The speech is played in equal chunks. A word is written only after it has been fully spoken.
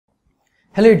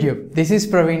Hello YouTube, this is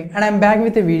Praveen and I'm back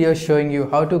with a video showing you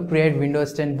how to create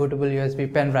Windows 10 bootable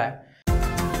USB pen drive.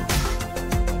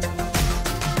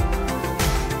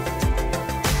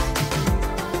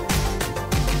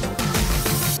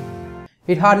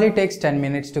 It hardly takes 10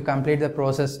 minutes to complete the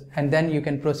process and then you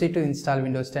can proceed to install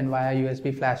Windows 10 via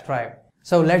USB flash drive.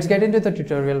 So let's get into the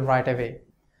tutorial right away.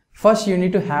 First you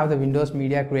need to have the Windows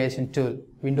Media Creation tool,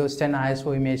 Windows 10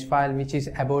 ISO image file which is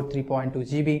about 3.2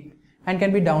 GB and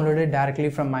can be downloaded directly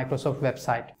from Microsoft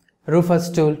website. Rufus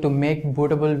tool to make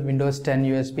bootable Windows 10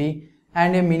 USB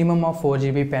and a minimum of 4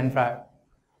 GB pen drive.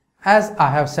 As I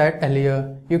have said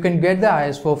earlier, you can get the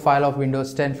ISO file of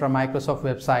Windows 10 from Microsoft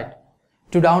website.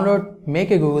 To download, make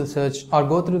a Google search or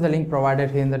go through the link provided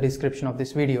here in the description of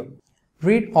this video.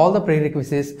 Read all the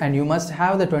prerequisites and you must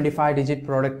have the 25-digit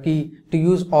product key to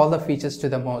use all the features to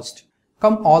the most.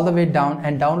 Come all the way down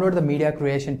and download the Media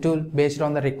Creation tool based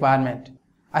on the requirement.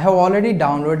 I have already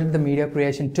downloaded the Media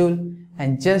Creation tool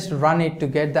and just run it to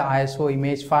get the ISO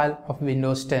image file of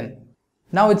Windows 10.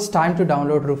 Now it's time to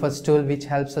download Rufus tool which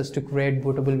helps us to create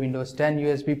bootable Windows 10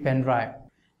 USB pen drive.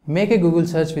 Make a Google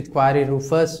search with query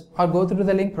Rufus or go through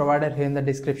the link provided here in the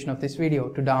description of this video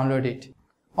to download it.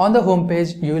 On the home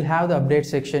page, you will have the update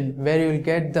section where you will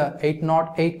get the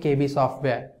 808 KB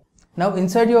software. Now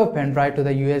insert your pen drive to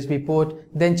the USB port,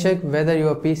 then check whether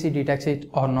your PC detects it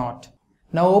or not.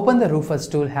 Now open the Rufus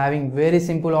tool having very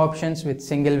simple options with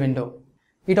single window.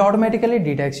 It automatically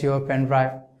detects your pen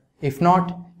drive. If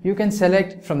not, you can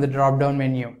select from the drop-down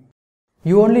menu.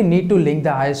 You only need to link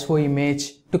the ISO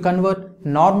image to convert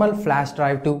normal flash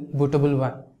drive to bootable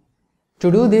one.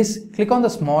 To do this, click on the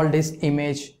small disk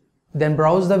image, then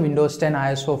browse the Windows 10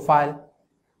 ISO file,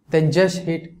 then just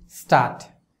hit Start.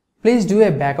 Please do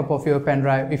a backup of your pen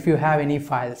drive if you have any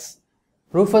files.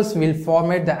 Rufus will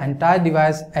format the entire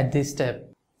device at this step.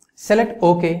 Select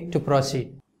OK to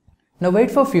proceed. Now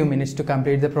wait for a few minutes to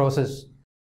complete the process.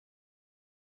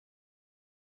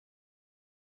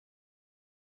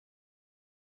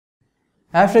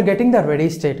 After getting the ready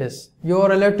status, you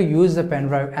are allowed to use the pen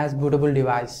drive as bootable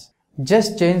device.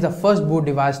 Just change the first boot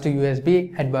device to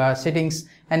USB at BIOS settings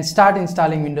and start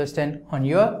installing Windows 10 on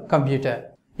your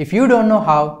computer. If you don't know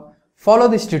how, follow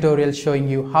this tutorial showing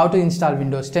you how to install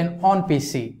Windows 10 on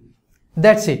PC.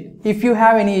 That's it. If you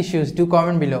have any issues, do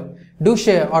comment below. Do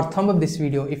share or thumb up this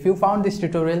video if you found this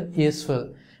tutorial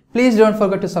useful. Please don't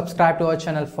forget to subscribe to our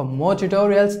channel for more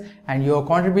tutorials and your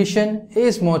contribution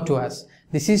is more to us.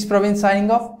 This is Praveen signing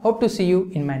off. Hope to see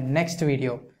you in my next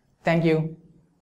video. Thank you.